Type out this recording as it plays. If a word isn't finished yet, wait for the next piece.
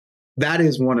that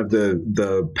is one of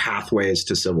the pathways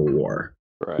to civil war,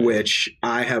 Right. which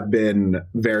I have been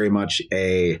very much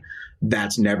a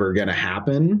that's never going to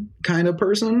happen kind of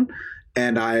person.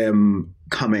 And I am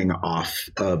coming off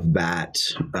of that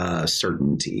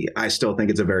certainty. I still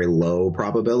think it's a very low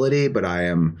probability, but I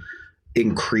am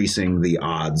increasing the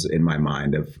odds in my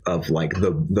mind of like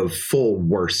the full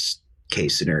worst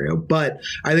case scenario. But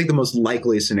I think the most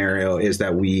likely scenario is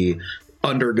that we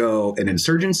undergo an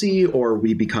insurgency or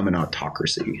we become an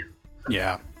autocracy.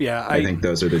 Yeah. I think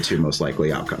those are the two most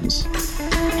likely outcomes.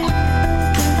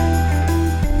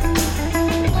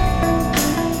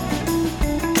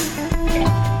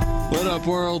 What up,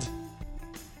 world?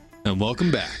 And welcome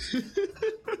back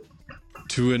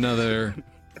to another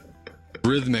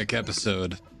rhythmic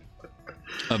episode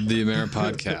of the Amera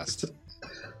Podcast.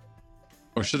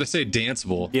 Or should I say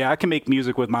danceable? Yeah, I can make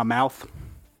music with my mouth.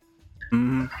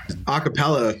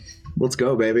 Acapella. Let's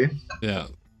go, baby. Yeah.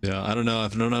 I don't know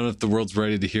if the world's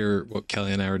ready to hear what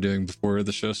Kelly and I were doing before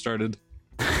the show started.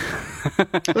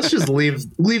 Let's just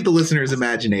leave the listener's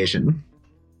imagination.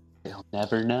 They'll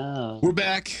never know. We're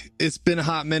back. It's been a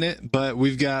hot minute, but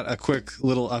we've got a quick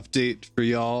little update for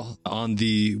y'all on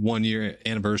the 1 year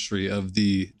anniversary of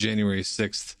the January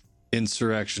 6th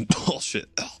insurrection. Bullshit.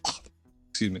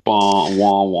 Excuse me. Wah,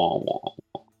 wah, wah,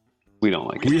 wah. We don't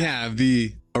like it. We have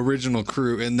the original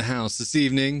crew in the house this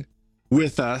evening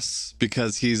with us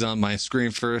because he's on my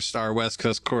screen first, our West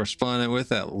Coast correspondent with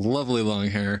that lovely long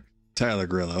hair, Tyler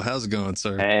Grillo. How's it going,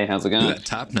 sir? Hey, how's it going? That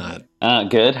top knot.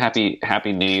 Good. Happy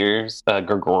New Year's,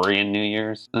 Gregorian New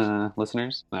Year's,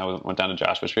 listeners. I went down to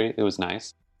Joshua Street. It was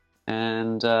nice,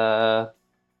 and now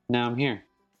I'm here.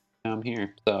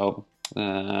 So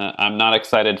I'm not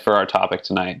excited for our topic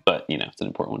tonight, but it's an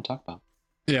important one to talk about.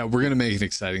 Yeah, we're gonna make it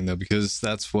exciting though because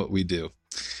that's what we do.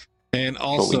 And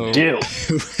also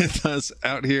with us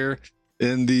out here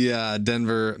in the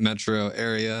Denver metro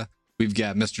area, we've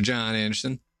got Mr. John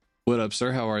Anderson. What up,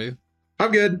 sir? How are you?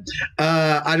 I'm good.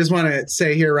 I just want to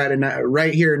say here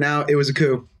right here now, it was a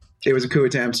coup. It was a coup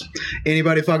attempt.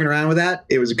 Anybody fucking around with that?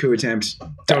 It was a coup attempt.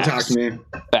 Don't talk to me.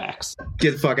 Facts.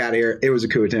 Get the fuck out of here. It was a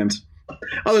coup attempt.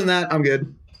 Other than that, I'm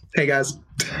good. Hey guys.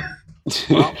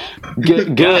 Well,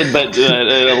 good, but at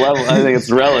a level, I think it's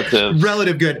relative.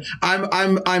 Relative good.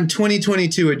 I'm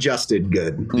 2022 adjusted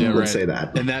good. Yeah, Let's say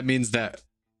that. And that means that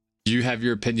you have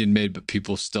your opinion made, but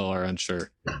people still are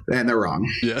unsure. And they're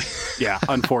wrong. Yeah,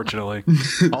 unfortunately.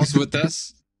 Also with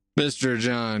us, Mr.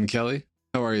 John Kelly.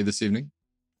 How are you this evening?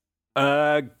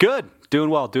 Good. Doing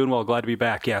well. Glad to be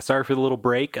back. Yeah, sorry for the little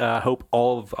break. Hope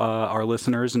all of our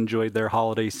listeners enjoyed their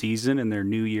holiday season and their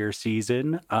New Year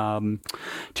season.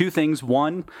 Two things.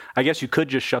 One, I guess you could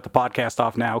just shut the podcast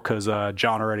off now because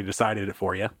John already decided it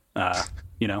for you. It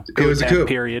was a coup.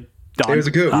 Period. Done. It was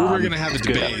a coup. We were going to have a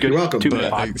debate. You're welcome. 2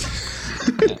 minute pod.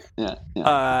 Yeah.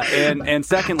 And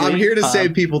secondly, I'm here to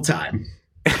save people time.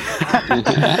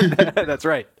 That's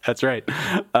right.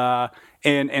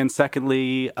 And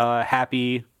secondly,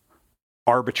 happy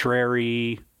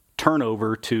arbitrary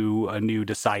turnover to a new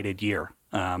decided year.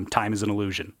 Time is an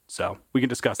illusion, so we can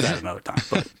discuss that another time.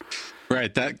 But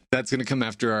right, that's going to come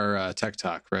after our tech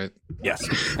talk, right? yes,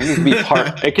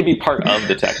 It could be part of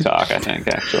the tech talk. I think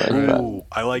actually. Ooh,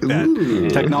 I like that. Ooh.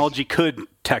 Technology could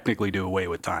technically do away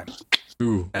with time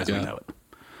as we yeah. know it.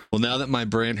 Well, now that my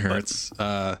brain hurts,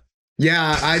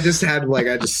 Yeah, I just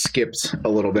skipped a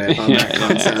little bit on that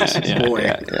concept. Boy.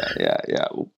 Yeah.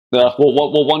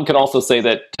 Well, one could also say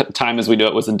that time as we know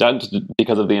it was invented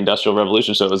because of the Industrial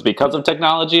Revolution. So it was because of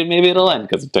technology, and maybe it'll end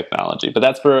because of technology. But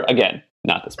that's for, again,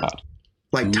 not this pod.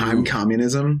 Like time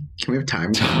communism? Can we have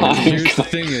time communism? here's the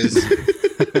thing is,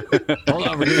 hold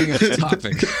on, we're getting off the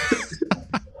topic.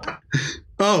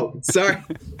 Oh, sorry.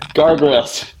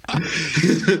 Guardrails.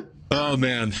 Oh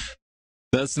man,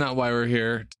 that's not why we're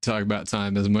here to talk about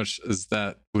time as much as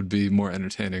that would be more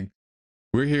entertaining.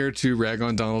 We're here to rag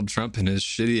on Donald Trump and his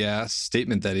shitty ass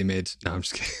statement that he made. No, I'm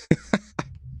just kidding.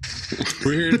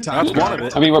 We're here to talk That's one of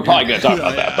it. I mean, we're probably going to talk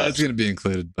about that. But it's going to be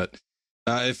included. But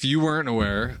if you weren't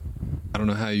aware, I don't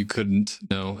know how you couldn't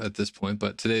know at this point,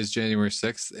 but today's January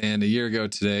 6th, and a year ago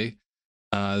today,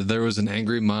 there was an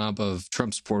angry mob of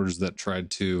Trump supporters that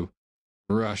tried to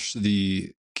rush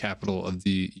the capital of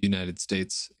the United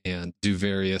States and do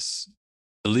various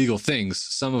illegal things,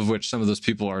 some of those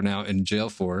people are now in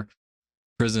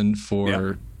prison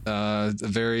for a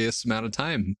various amount of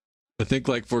time. I think,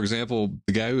 like, for example,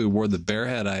 the guy who wore the bear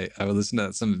hat, I would listen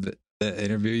to some of the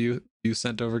interview you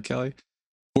sent over, Kelly.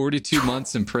 42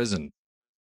 months in prison.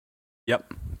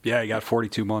 Yep. Yeah, he got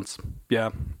 42 months. Yeah.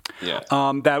 Yeah.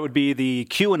 That would be the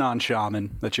QAnon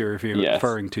shaman that you're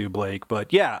referring to, Blake.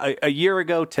 But yeah, a year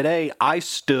ago today, I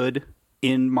stood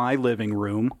in my living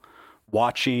room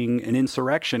watching an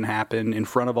insurrection happen in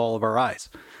front of all of our eyes.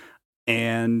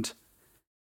 And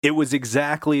it was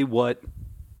exactly what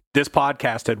this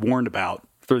podcast had warned about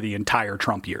for the entire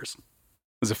Trump years. It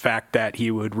was the fact that he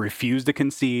would refuse to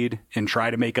concede and try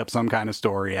to make up some kind of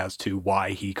story as to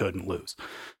why he couldn't lose.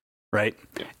 Right.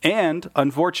 Yeah. And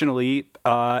unfortunately,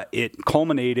 it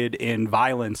culminated in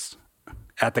violence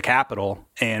at the Capitol,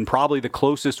 and probably the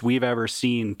closest we've ever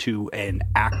seen to an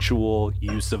actual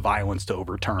use of violence to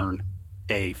overturn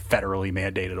a federally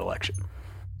mandated election.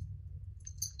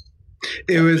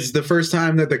 It was the first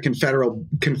time that the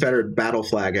Confederate battle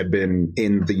flag had been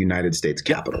in the United States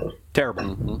Capitol. Terrible.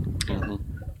 Mm-hmm. Mm-hmm.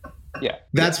 Yeah.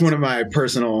 That's one of my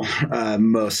personal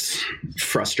most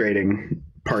frustrating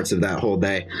parts of that whole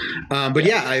day. But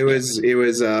yeah, it was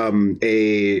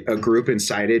a group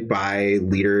incited by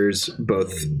leaders,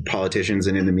 both politicians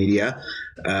and in the media,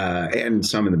 and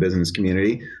some in the business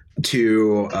community,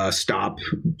 to stop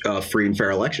a free and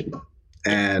fair election.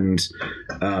 And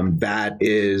that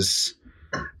is,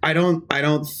 I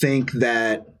don't think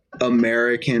that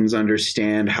Americans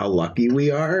understand how lucky we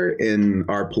are in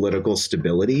our political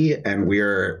stability, and we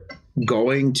are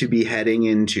going to be heading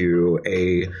into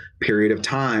a period of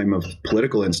time of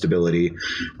political instability,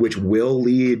 which will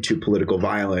lead to political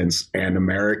violence, and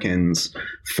Americans,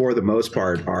 for the most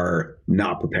part, are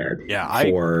not prepared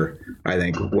for, I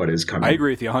think, what is coming. I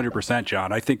agree with you 100%,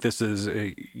 John. I think this is,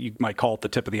 you might call it the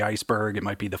tip of the iceberg. It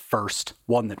might be the first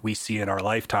one that we see in our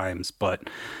lifetimes, but,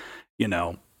 you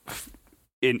know,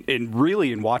 in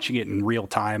watching it in real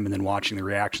time and then watching the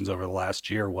reactions over the last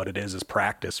year, what it is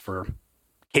practice for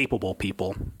capable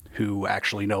people who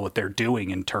actually know what they're doing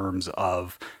in terms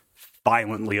of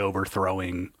violently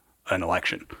overthrowing an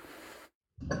election.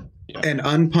 An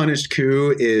unpunished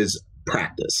coup is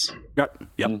practice. Yep.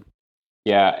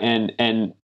 Yeah,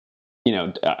 and you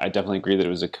know, I definitely agree that it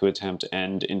was a coup attempt.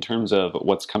 And in terms of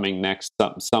what's coming next,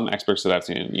 some experts that I've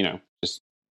seen, you know, just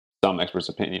some experts'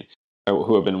 opinion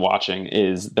who have been watching,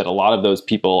 is that a lot of those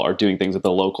people are doing things at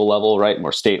the local level, right?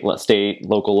 More state,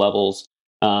 local levels.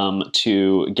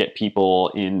 To get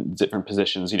people in different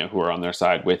positions, you know, who are on their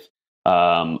side with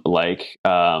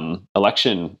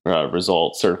election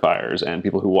result certifiers and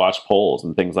people who watch polls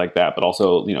and things like that, but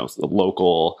also, you know,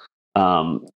 local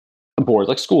boards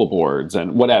like school boards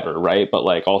and whatever, right? But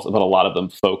a lot of them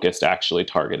focused, actually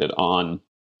targeted on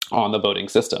the voting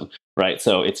system, right?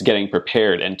 So it's getting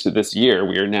prepared. And to this year,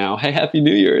 we are now, hey, Happy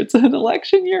New Year! It's an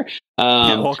election year.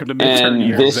 Welcome to midterm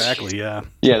year. Exactly. Yeah.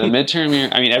 Yeah, the midterm year.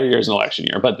 I mean, every year is an election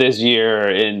year, but this year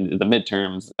in the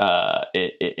midterms,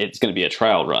 it's going to be a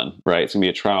trial run, right? It's going to be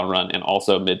a trial run, and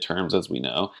also midterms, as we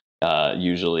know.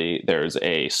 Usually there's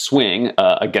a swing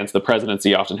against the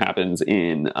presidency, often happens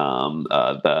in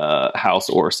the House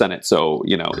or Senate. So,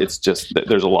 you know, it's just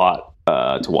there's a lot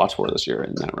to watch for this year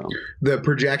in that realm. The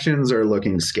projections are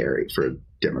looking scary for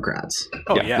Democrats.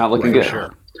 Oh, yeah. Not looking good.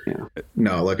 Sure. Yeah.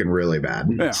 No, looking really bad.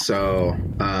 Yeah. So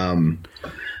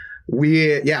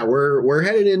we're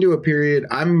headed into a period.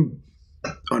 I'm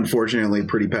unfortunately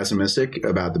pretty pessimistic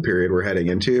about the period we're heading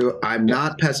into. I'm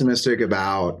not pessimistic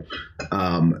about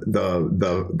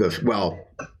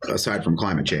aside from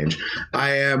climate change,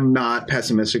 I am not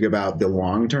pessimistic about the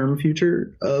long-term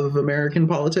future of American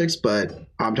politics, but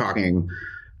I'm talking,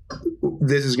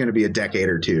 this is going to be a decade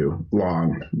or two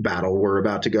long battle we're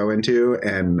about to go into.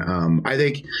 And I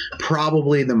think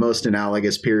probably the most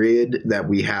analogous period that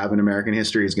we have in American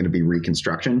history is going to be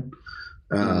Reconstruction.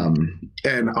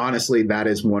 And honestly, that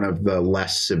is one of the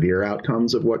less severe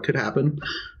outcomes of what could happen.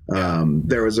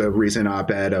 There was a recent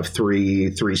op-ed of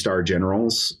three-star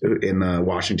generals in the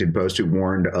Washington Post who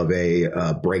warned of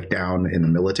a breakdown in the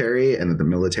military, and that the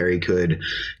military could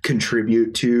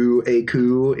contribute to a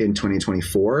coup in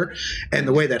 2024. And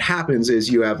the way that happens is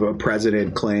you have a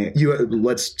president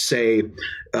let's say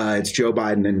it's Joe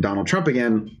Biden and Donald Trump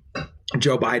again.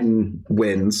 Joe Biden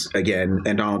wins again,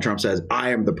 and Donald Trump says, I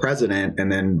am the president, and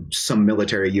then some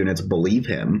military units believe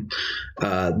him,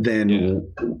 then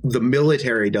the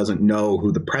military doesn't know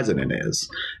who the president is.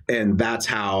 And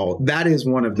that is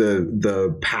one of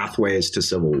the pathways to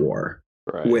civil war,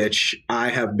 right, which I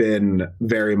have been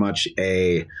very much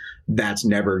a that's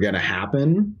never going to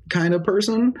happen kind of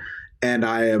person. And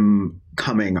I am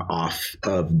coming off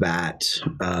of that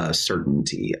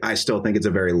certainty. I still think it's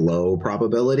a very low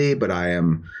probability, but I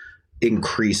am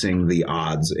increasing the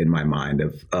odds in my mind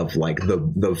of like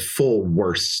the full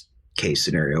worst case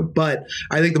scenario. But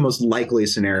I think the most likely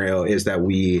scenario is that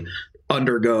we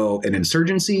undergo an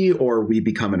insurgency or we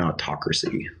become an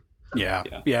autocracy. Yeah.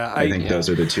 I think those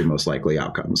are the two most likely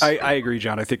outcomes. I agree,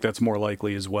 John. I think that's more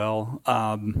likely as well.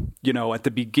 At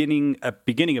the beginning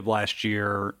of last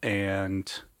year,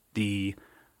 and the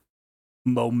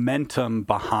momentum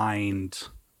behind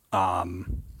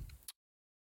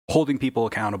holding people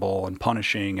accountable and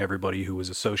punishing everybody who was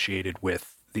associated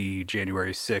with the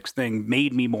January 6th thing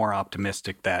made me more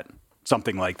optimistic that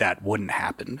something like that wouldn't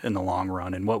happen in the long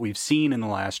run. And what we've seen in the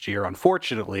last year,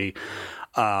 unfortunately,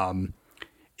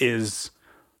 is,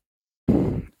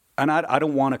 and I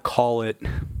don't want to call it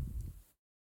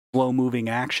slow-moving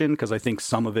action, because I think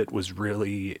some of it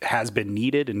has been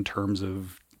needed in terms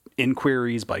of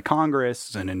inquiries by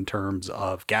Congress and in terms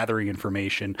of gathering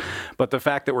information. But the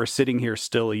fact that we're sitting here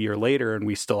still a year later and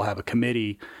we still have a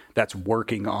committee that's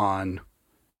working on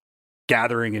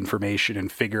gathering information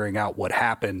and figuring out what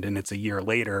happened, and it's a year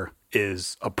later,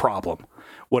 is a problem.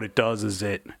 What it does is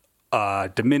it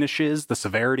diminishes the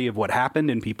severity of what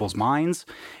happened in people's minds.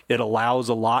 It allows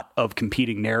a lot of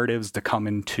competing narratives to come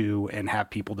into and have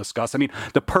people discuss. I mean,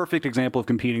 the perfect example of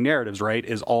competing narratives, right,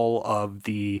 is all of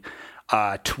the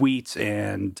tweets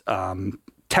and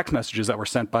text messages that were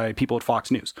sent by people at Fox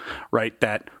News, right?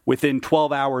 That within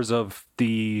 12 hours of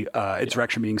the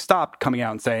insurrection being stopped, coming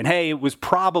out and saying, hey, it was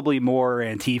probably more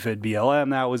Antifa and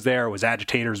BLM that was there. It was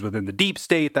agitators within the deep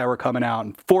state that were coming out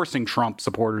and forcing Trump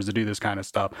supporters to do this kind of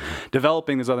stuff,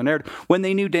 developing this other narrative, when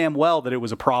they knew damn well that it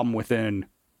was a problem within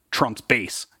Trump's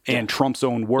base, and Trump's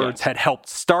own words had helped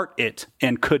start it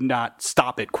and could not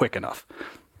stop it quick enough.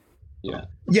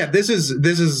 Yeah, this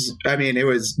is, I mean, it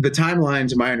was, the timeline,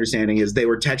 to my understanding, is they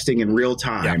were texting in real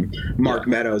time, Mark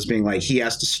Meadows being like, he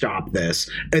has to stop this.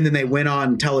 And then they went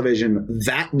on television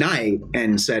that night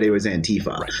and said it was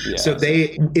Antifa. Right. Yeah, so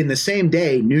they, in the same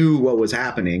day, knew what was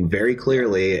happening very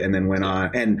clearly, and then went on.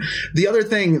 And the other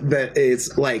thing that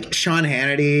is, like, Sean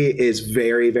Hannity is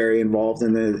very, very involved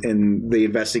in the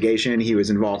investigation. He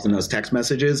was involved in those text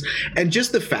messages. And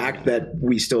just the fact that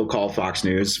we still call Fox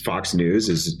News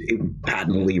is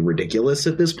patently ridiculous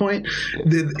at this point.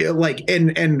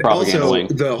 And also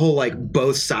the whole, like,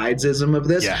 both sidesism of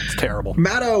this. Yeah, it's terrible.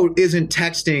 Maddow isn't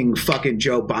texting fucking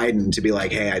Joe Biden to be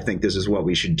like, hey, I think this is what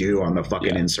we should do on the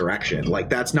fucking insurrection. Like,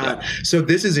 that's not. So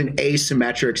this is an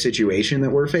asymmetric situation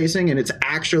that we're facing, and it's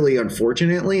actually,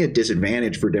 unfortunately, a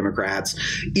disadvantage for Democrats,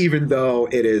 even though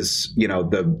it is, you know,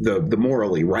 the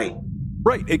morally right.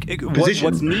 Right.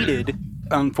 What's needed,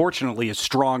 unfortunately, is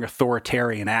strong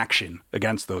authoritarian action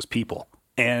against those people.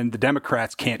 And the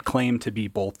Democrats can't claim to be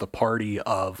both the party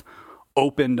of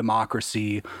open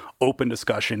democracy, open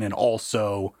discussion, and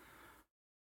also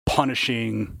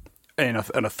punishing in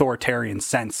an authoritarian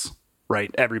sense,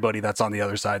 right? Everybody that's on the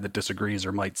other side that disagrees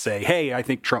or might say, hey, I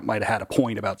think Trump might have had a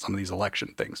point about some of these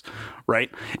election things,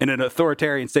 right? In an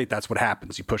authoritarian state, that's what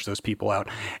happens. You push those people out.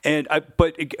 And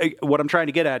what I'm trying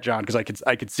to get at, John, because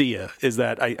I could see you, is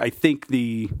that I think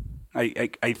the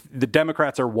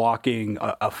Democrats are walking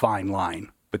a fine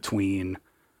line between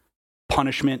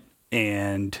punishment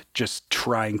and just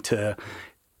trying to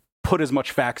put as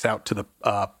much facts out to the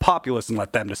populace and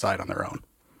let them decide on their own.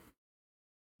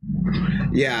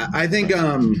 Yeah, I think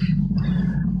I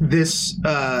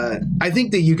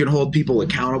think that you can hold people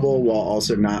accountable while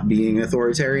also not being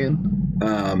authoritarian.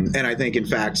 And I think, in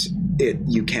fact,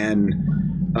 you can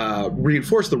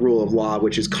reinforce the rule of law,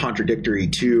 which is contradictory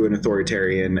to an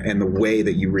authoritarian, and the way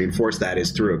that you reinforce that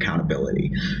is through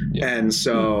accountability. Yeah. And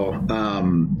so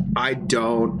I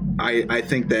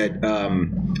think that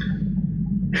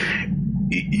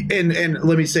and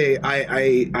let me say,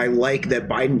 I like that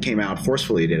Biden came out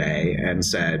forcefully today and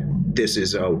said this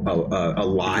is a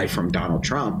lie from Donald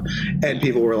Trump, and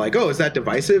people were like, oh, is that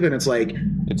divisive? And it's like,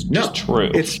 it's just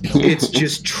true. It's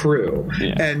just true.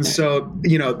 Yeah. And so,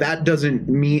 you know, that doesn't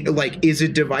mean, like, is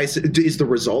it divisive? Is the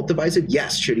result divisive?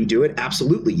 Yes. Should he do it?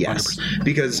 Absolutely yes. 100%.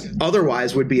 Because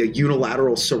otherwise would be a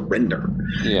unilateral surrender.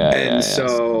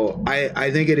 So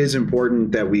I think it is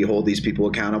important that we hold these people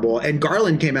accountable. And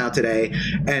Garland came out today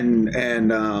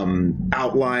and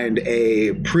outlined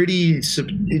a pretty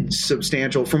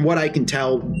substantial, from what I can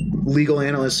tell, legal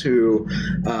analysts who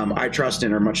I trust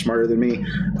and are much smarter than me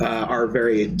are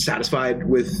very satisfied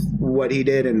with what he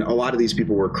did. And a lot of these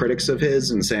people were critics of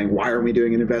his and saying, why aren't we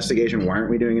doing an investigation? Why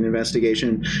aren't we doing an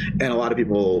investigation? And a lot of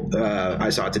people I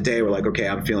saw today were like, okay,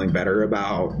 I'm feeling better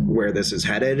about where this is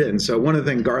headed. And so one of the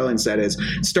things Garland said is,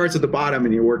 it starts at the bottom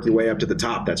and you work your way up to the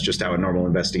top. That's just how a normal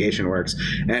investigation works.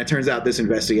 And it turns out this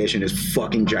investigation is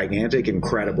fucking gigantic,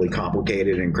 incredibly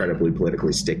complicated, incredibly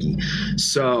politically sticky.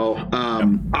 So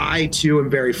I too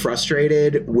am very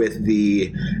frustrated with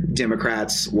the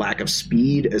Democrats' lack of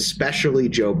speed, especially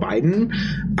Joe Biden.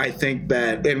 I think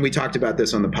that, and we talked about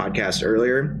this on the podcast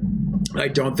earlier, I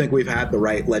don't think we've had the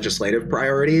right legislative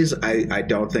priorities. I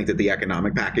don't think that the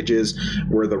economic packages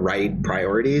were the right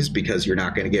priorities because you're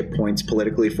not going to get points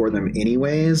politically for them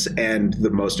anyways. And the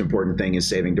most important thing is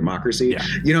saving democracy. Yeah.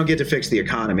 You don't get to fix the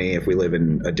economy if we live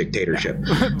in a dictatorship.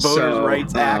 Voters'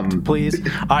 Rights Act, please.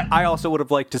 I also would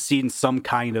have liked to seen some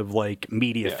kind of like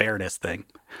media fairness thing.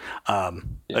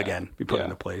 Again, be put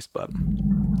into place, but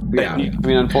I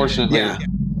mean, unfortunately,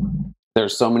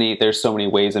 there's so many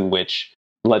ways in which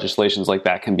legislations like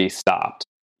that can be stopped,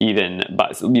 even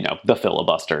by the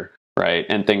filibuster, right,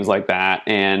 and things like that.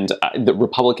 And the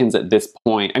Republicans at this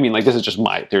point, I mean, like, this is just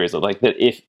my theories of like that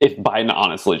if Biden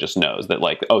honestly just knows that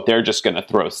like, oh, they're just going to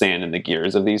throw sand in the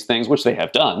gears of these things, which they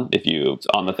have done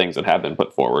on the things that have been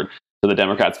put forward. So the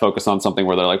Democrats focus on something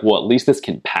where they're like, well, at least this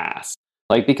can pass,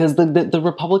 like, because the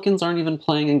Republicans aren't even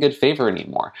playing in good favor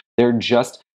anymore. They're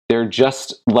just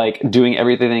like doing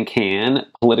everything they can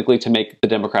politically to make the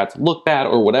Democrats look bad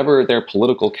or whatever their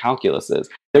political calculus is.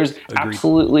 There's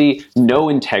absolutely no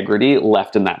integrity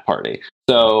left in that party.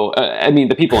 So, I mean,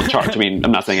 the people in charge, I mean,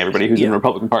 I'm not saying everybody who's in the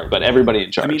Republican Party, but everybody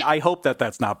in charge. I mean, I hope that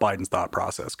that's not Biden's thought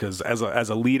process, because as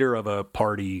a leader of a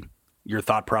party, your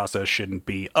thought process shouldn't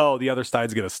be, oh, the other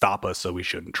side's going to stop us, so we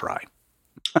shouldn't try.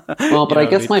 Well, but I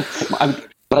guess my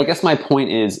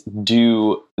point is,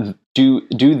 do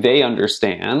they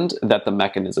understand that the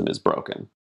mechanism is broken?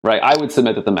 Right? I would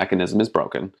submit that the mechanism is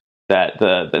broken. That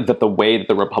the way that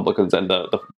the Republicans and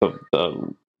the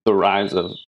rise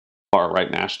of far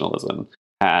right nationalism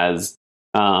has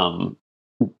done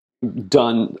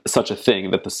such a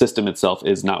thing that the system itself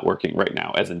is not working right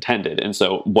now as intended. And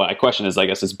so, what I question is, I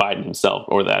guess, is Biden himself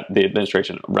or that the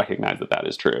administration recognize that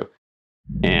is true?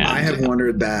 And I have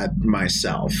wondered that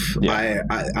myself. I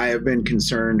have been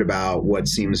concerned about what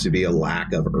seems to be a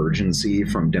lack of urgency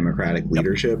from Democratic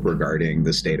leadership regarding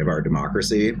the state of our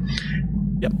democracy.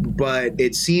 Yep. But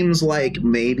it seems like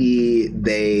maybe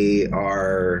they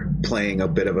are playing a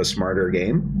bit of a smarter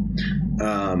game.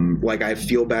 Like, I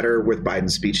feel better with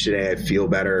Biden's speech today. I feel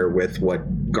better with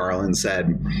what Garland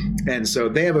said. And so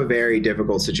they have a very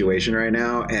difficult situation right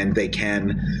now, and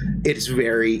it's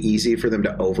very easy for them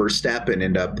to overstep and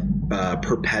end up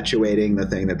perpetuating the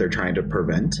thing that they're trying to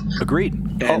prevent. Agreed.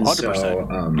 And 100%.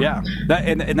 So, yeah.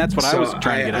 And that's what I was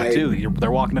trying to get at, too. They're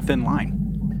walking a thin line.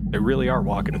 They really are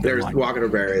walking a thin line. They're walking a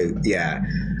very,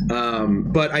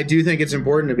 but I do think it's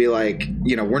important to be like,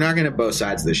 we're not going to both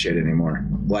sides of this shit anymore.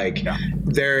 Like,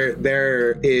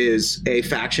 there is a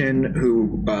faction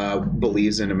who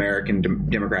believes in American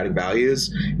democratic values,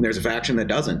 and there's a faction that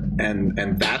doesn't,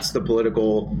 and that's the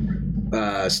political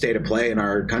state of play in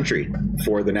our country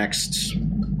for the next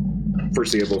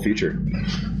foreseeable future.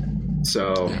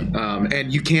 So,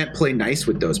 and you can't play nice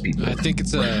with those people. I think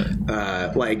it's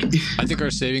I think our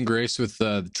saving grace with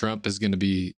Trump is going to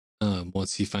be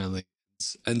once he finally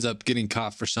ends up getting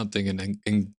caught for something and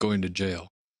going to jail,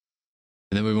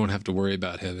 and then we won't have to worry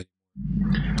about him.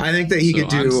 I think that he could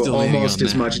do almost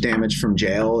as much damage from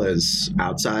jail as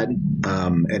outside,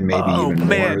 and maybe even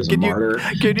more as a martyr.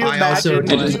 Can you imagine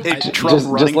Trump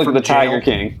running like from the Tiger jail?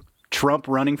 King. Trump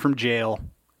running from jail.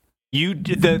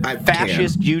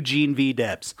 Fascist Eugene V.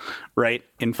 Debs, right?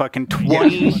 In fucking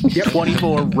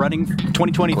 2024, running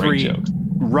 2023,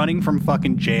 running from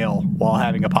fucking jail while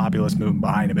having a populist movement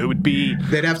behind him. It would be.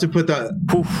 They'd have to put the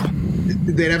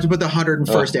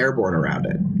 101st Airborne around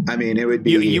it. I mean, it would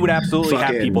be. You would absolutely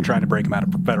have people trying to break him out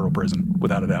of federal prison,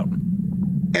 without a doubt.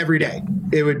 Every day.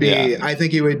 It would be, I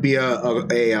think it would be a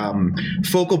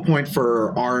focal point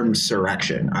for armed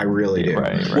surrection. I really do.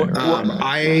 Right.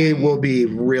 I will be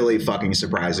really fucking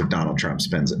surprised if Donald Trump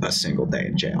spends a single day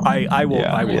in jail. I will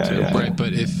too. Yeah. Right,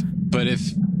 but if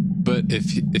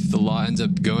the law ends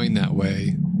up going that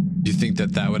way, you think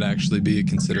that would actually be a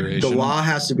consideration? The law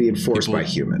has to be enforced by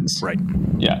humans. Right.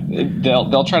 Yeah.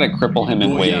 They'll try to cripple him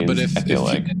in ways. Yeah, but if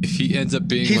he ends up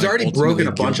being, he's already broken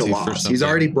a bunch of laws.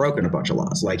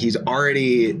 Like, he's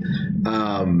already,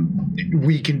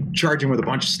 we can charge him with a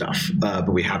bunch of stuff,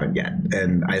 but we haven't yet.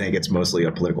 And I think it's mostly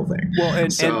a political thing. Well,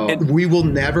 and we will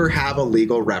never have a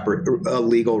legal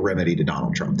remedy to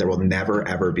Donald Trump. There will never,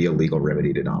 ever be a legal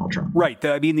remedy to Donald Trump. Right.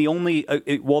 I mean, the only,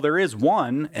 there is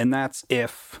one, and that's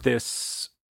if this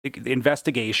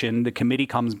investigation, the committee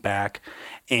comes back,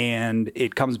 and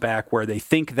it comes back where they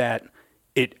think that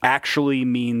it actually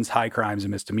means high crimes and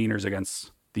misdemeanors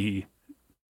against the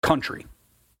country.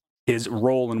 his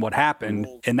role in what happened,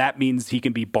 and that means he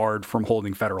can be barred from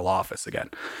holding federal office again,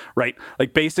 right?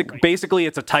 Like basically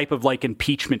it's a type of like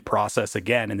impeachment process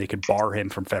again, and they could bar him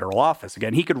from federal office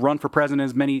again. He could run for president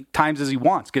as many times as he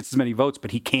wants, gets as many votes,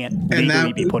 but he can't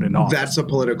legally be put in office. That's a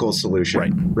political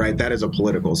solution, right? That is a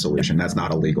political solution. That's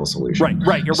not a legal solution.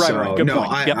 Right. You're right. Good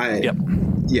point. Yep.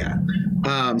 Yeah.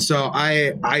 So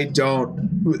I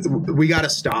don't. We got to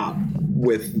stop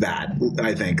with that.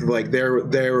 I think like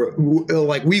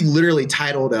like we literally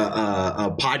titled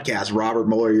a podcast "Robert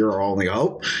Mueller, You're Our Only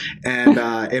Hope," and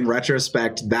in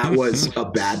retrospect, that was a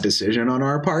bad decision on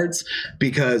our parts,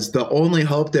 because the only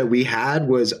hope that we had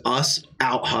was us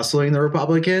out hustling the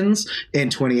Republicans in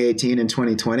 2018 and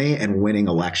 2020 and winning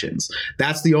elections.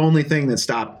 That's the only thing that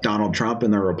stopped Donald Trump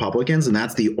and the Republicans, and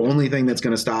that's the only thing that's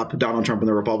going to stop Donald Trump and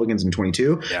the Republicans in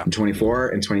 22, and 24,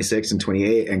 and 26, and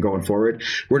 28, and going forward.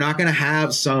 We're not going to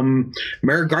have some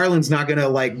Merrick Garland's not going to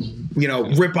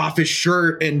rip off his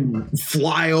shirt and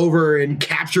fly over and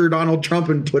capture Donald Trump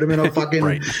and put him in a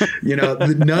fucking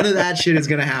none of that shit is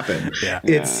going to happen.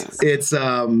 It's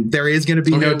there is going to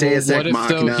be no Deus Ex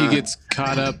Machina. What if though he gets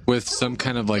caught up with some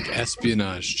kind of like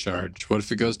espionage charge? What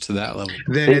if it goes to that level?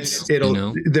 Then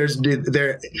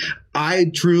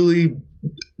I truly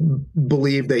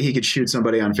believe that he could shoot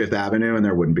somebody on Fifth Avenue and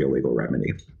there wouldn't be a legal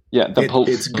remedy. Yeah,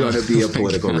 it's going to be a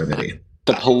political remedy.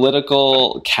 The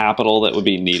political capital that would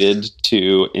be needed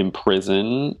to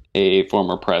imprison a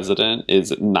former president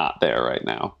is not there right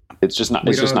now. It's just not.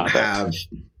 It's just not there.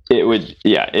 It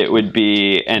would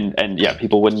be, and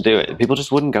people wouldn't do it. People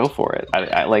just wouldn't go for it,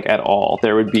 at all.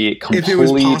 There would be complete. If it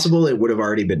was possible, it would have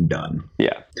already been done.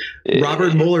 Yeah.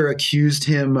 Robert Mueller accused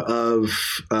him of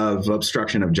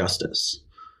obstruction of justice,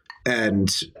 and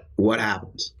what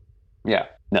happened? Yeah,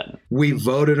 nothing. We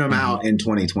voted him out in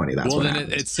 2020. That's what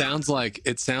happened. It sounds like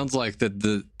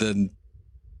that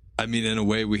I mean, in a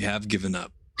way, we have given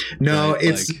up. No, right?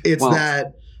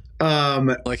 that.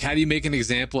 How do you make an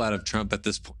example out of Trump at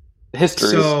this point?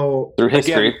 Through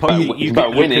history, by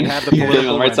winning, have the being on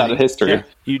the right side of history.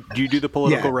 Yeah. You do the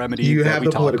political remedy. You have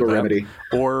the political remedy,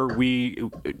 or we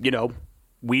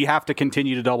have to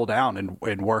continue to double down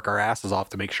and work our asses off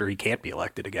to make sure he can't be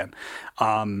elected again.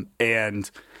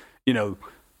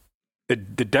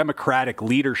 The Democratic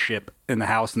leadership in the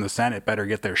House and the Senate better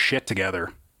get their shit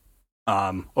together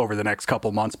over the next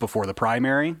couple months before the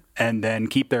primary, and then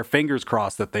keep their fingers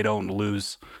crossed that they don't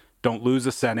lose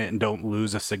the Senate and don't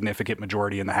lose a significant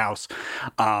majority in the House.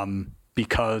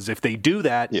 Because if they do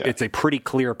that, it's a pretty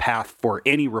clear path for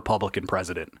any Republican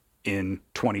president in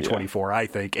 2024, I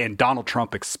think. And Donald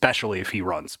Trump, especially if he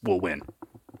runs, will win.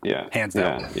 Yeah. Hands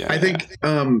down. I think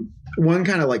one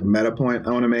kind of like meta point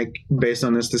I want to make based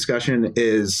on this discussion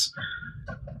is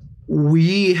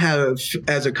we have,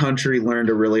 as a country, learned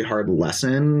a really hard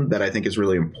lesson that I think is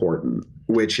really important,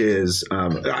 which is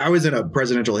I was in a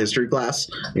presidential history class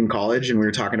in college, and we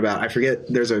were talking about, I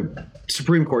forget, there's a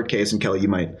Supreme Court case, and Kelly, you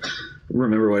might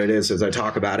remember what it is as I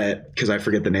talk about it, because I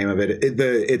forget the name of it.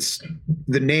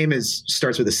 The name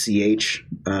starts with a CH,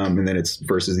 and then it's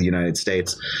versus the United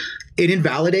States.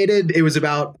 It was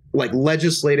about like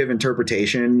legislative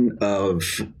interpretation of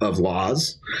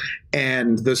laws,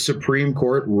 and the Supreme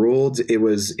Court ruled it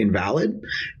was invalid,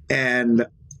 and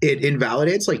it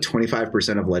invalidates like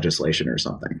 25% of legislation or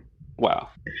something. Wow.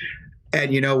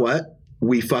 And you know what?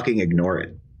 We fucking ignore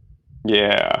it.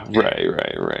 Yeah, right.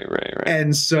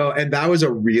 And that was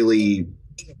a really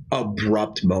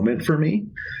abrupt moment for me.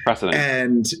 Precedent.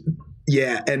 And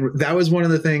that was one of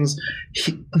the things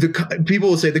people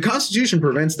will say, the Constitution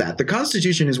prevents that. The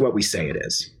Constitution is what we say it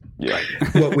is. Yeah.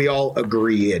 What we all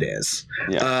agree it is.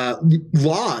 Yeah.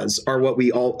 Laws are what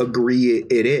we all agree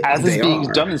it is. As is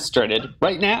being demonstrated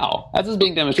right now.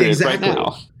 Right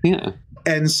now. Yeah.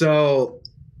 And so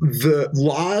the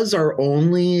laws are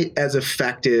only as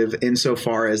effective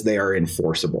insofar as they are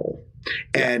enforceable.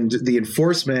 And the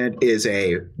enforcement is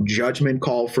a judgment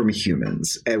call from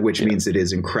humans, which means it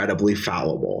is incredibly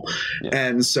fallible. Yeah.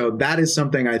 And so that is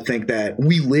something I think that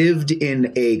we lived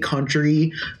in a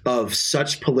country of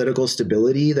such political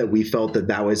stability that we felt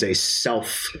that was a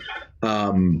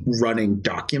running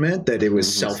document, that it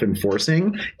was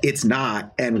self-enforcing. It's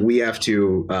not, and we have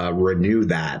to renew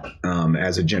that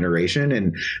as a generation.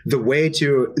 And the way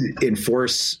to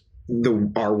enforce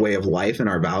our way of life and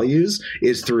our values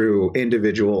is through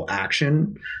individual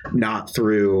action, not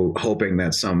through hoping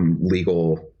that some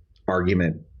legal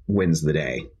argument wins the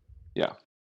day. Yeah.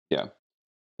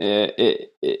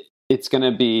 It's going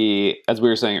to be, as we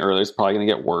were saying earlier, it's probably going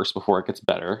to get worse before it gets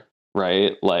better.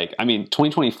 Right? Like, I mean,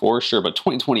 2024, sure, but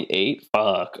 2028,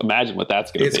 fuck, imagine what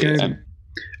that's going to be.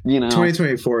 you know,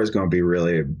 2024 is going to be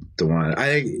really the one. I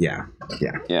think, yeah.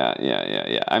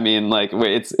 I mean, like,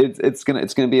 it's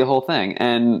gonna be a whole thing,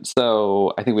 and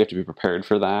so I think we have to be prepared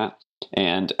for that.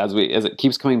 And as it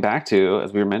keeps coming back to,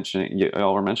 as we were mentioning,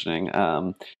 y'all were mentioning,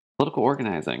 political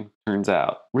organizing turns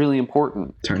out really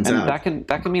important. That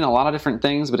can mean a lot of different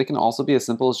things, but it can also be as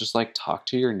simple as just like talk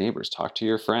to your neighbors, talk to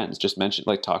your friends, just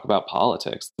talk about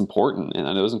politics. It's important, and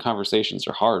I know those conversations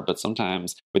are hard, but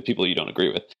sometimes with people you don't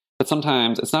agree with. But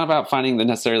sometimes it's not about finding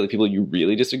necessarily people you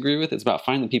really disagree with. It's about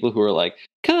finding the people who are like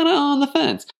kind of on the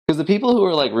fence. Because the people who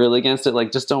are like really against it,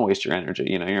 like, just don't waste your energy.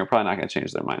 You know, you're probably not going to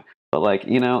change their mind. But like,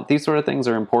 you know, these sort of things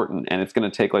are important, and it's going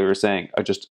to take, like we were saying,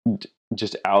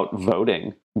 just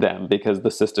outvoting them because the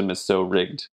system is so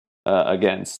rigged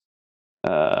against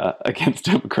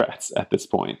Democrats at this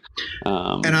point.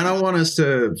 And I don't want us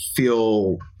to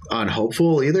feel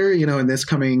unhopeful either, you know, in this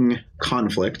coming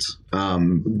conflict,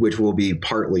 which will be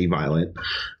partly violent.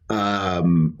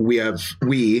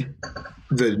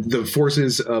 The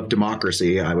forces of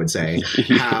democracy, I would say,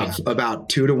 have about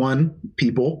 2-to-1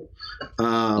 people.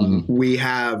 We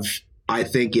have, I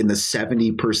think, in the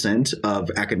 70%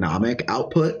 of economic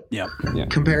output,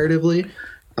 comparatively.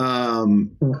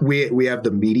 We have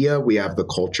the media, we have the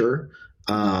culture,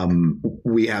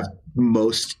 we have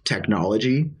most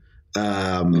technology.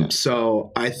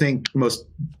 So I think most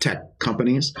tech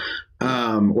companies,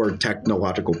 or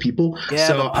technological people. Yeah,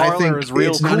 so the Parler I think is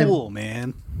real it's not cool,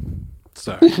 man.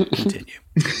 Sorry, continue.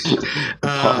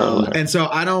 And so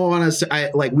I don't want us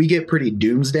to, we get pretty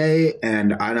doomsday,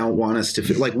 and I don't want us to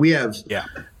feel like we have,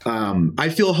 I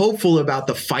feel hopeful about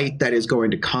the fight that is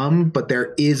going to come, but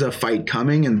there is a fight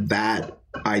coming, and that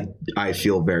I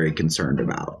feel very concerned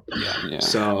about.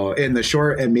 So in the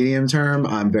short and medium term,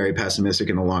 I'm very pessimistic.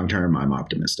 In the long term, I'm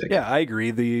optimistic. Yeah, I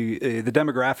agree. The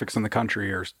demographics in the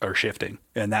country are shifting,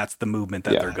 and that's the movement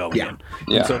that they're going in.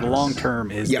 And so the long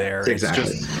term is there. Exactly.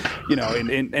 It's just, you know,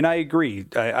 and I agree.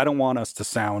 I don't want us to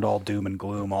sound all doom and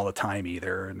gloom all the time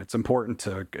either. And it's important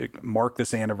to mark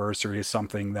this anniversary as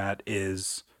something that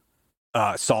is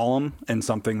solemn and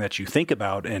something that you think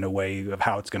about in a way of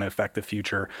how it's going to affect the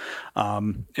future.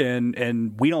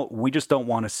 And we just don't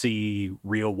want to see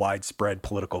real widespread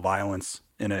political violence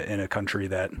in a country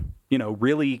that, you know,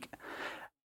 really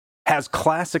has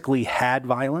classically had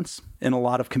violence in a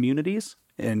lot of communities,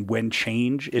 and when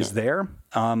change is there.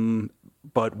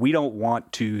 But we don't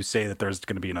want to say that there's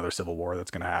going to be another civil war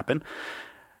that's going to happen.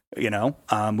 You know,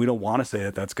 we don't want to say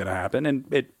that that's going to happen,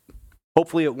 and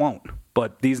hopefully it won't.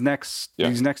 But these next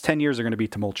 10 years are going to be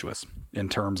tumultuous in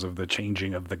terms of the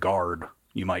changing of the guard,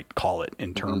 you might call it,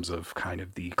 in terms of kind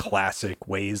of the classic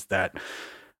ways that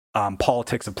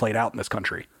politics have played out in this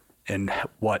country, and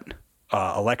what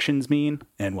elections mean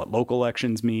and what local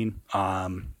elections mean.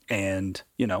 And,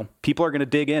 you know, people are going to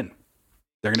dig in.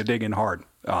 They're going to dig in hard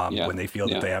when they feel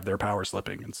that they have their power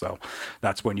slipping. And so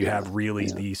that's when you have really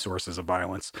the sources of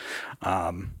violence.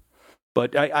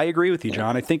 But I agree with you,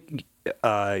 John. I think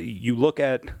you look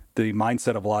at the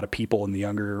mindset of a lot of people in the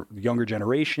younger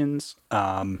generations,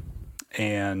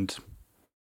 and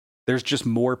there's just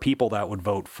more people that would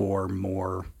vote for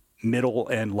more middle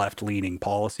and left-leaning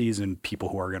policies and people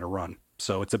who are going to run.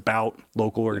 So it's about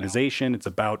local organization. It's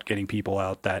about getting people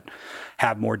out that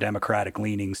have more democratic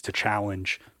leanings to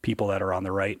challenge people that are on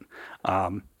the right.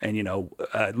 And, you know,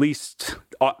 at least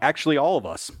actually all of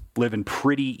us live in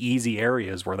pretty easy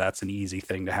areas where that's an easy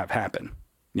thing to have happen,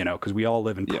 you know, because we all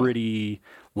live in pretty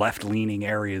left-leaning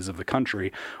areas of the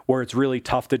country. Where it's really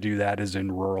tough to do that is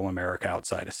in rural America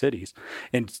outside of cities.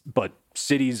 But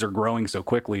cities are growing so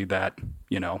quickly that,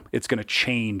 you know, it's going to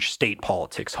change state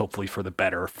politics, hopefully for the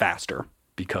better, faster,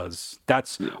 because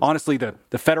that's honestly the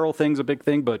federal thing's a big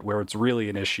thing, but where it's really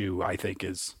an issue, I think,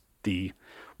 is the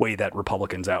way that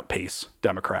Republicans outpace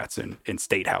Democrats in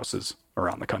state houses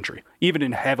around the country, even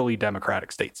in heavily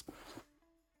Democratic states.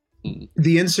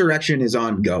 The insurrection is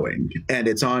ongoing, and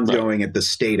it's ongoing at the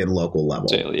state and local level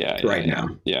now.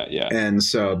 Yeah. And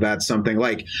so that's something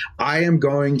like I am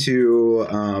going to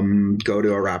go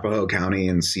to Arapahoe County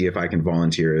and see if I can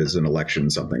volunteer as an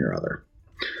election something or other.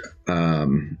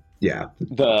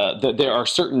 There are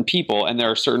certain people and there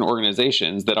are certain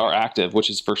organizations that are active, which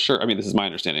is for sure. I mean, this is my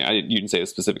understanding. You didn't say this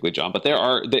specifically, John, but there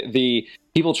are the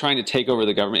people trying to take over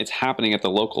the government. It's happening at the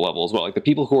local level as well. Like the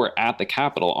people who are at the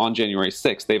Capitol on January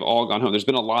 6th, they've all gone home. There's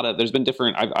been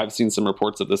different. I've seen some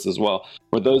reports of this as well,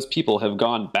 where those people have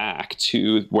gone back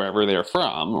to wherever they're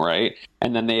from, right?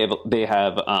 And then they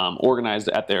have organized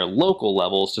at their local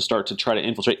levels to start to try to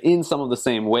infiltrate in some of the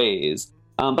same ways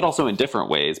but also in different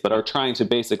ways, but are trying to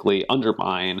basically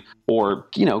undermine or,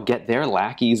 get their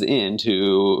lackeys in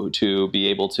to be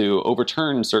able to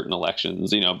overturn certain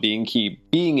elections,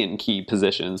 being in key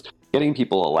positions, getting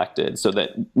people elected so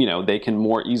that, they can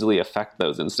more easily affect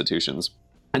those institutions.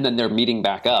 And then they're meeting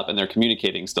back up and they're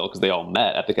communicating still because they all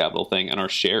met at the Capitol thing and are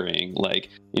sharing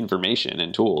information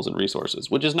and tools and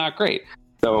resources, which is not great.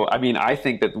 So, I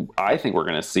think we're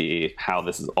going to see how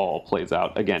this all plays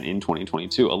out again in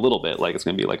 2022 a little bit. Like it's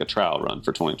going to be like a trial run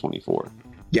for 2024.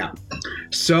 Yeah.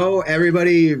 So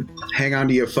everybody hang on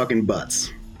to your fucking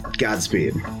butts.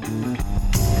 Godspeed.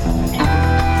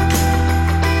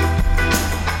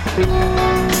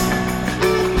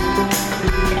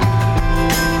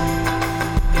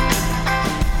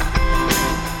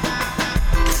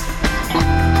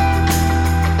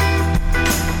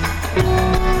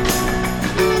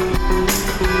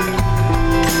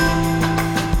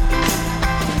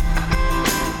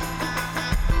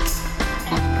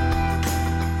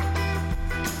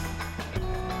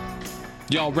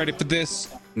 Y'all ready for this?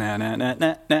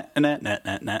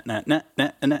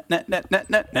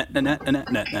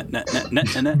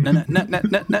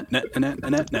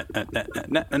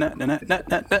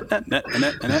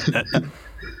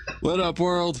 What up,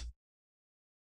 world?